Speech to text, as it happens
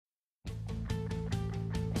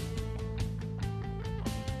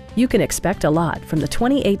You can expect a lot from the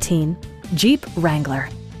 2018 Jeep Wrangler.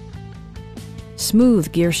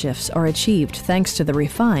 Smooth gear shifts are achieved thanks to the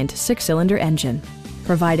refined 6-cylinder engine,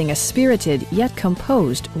 providing a spirited yet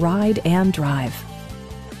composed ride and drive.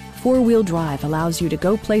 4-wheel drive allows you to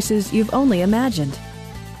go places you've only imagined.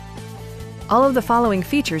 All of the following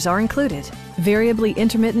features are included: variably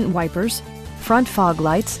intermittent wipers, front fog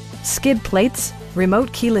lights, skid plates,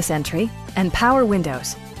 remote keyless entry, and power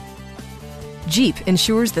windows. Jeep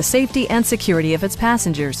ensures the safety and security of its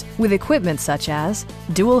passengers with equipment such as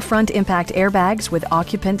dual front impact airbags with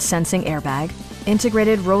occupant sensing airbag,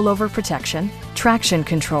 integrated rollover protection, traction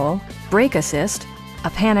control, brake assist, a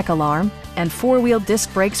panic alarm, and 4-wheel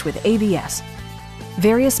disc brakes with ABS.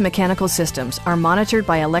 Various mechanical systems are monitored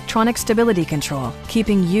by electronic stability control,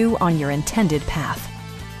 keeping you on your intended path.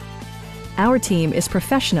 Our team is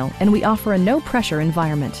professional and we offer a no-pressure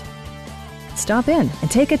environment. Stop in and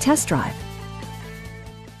take a test drive.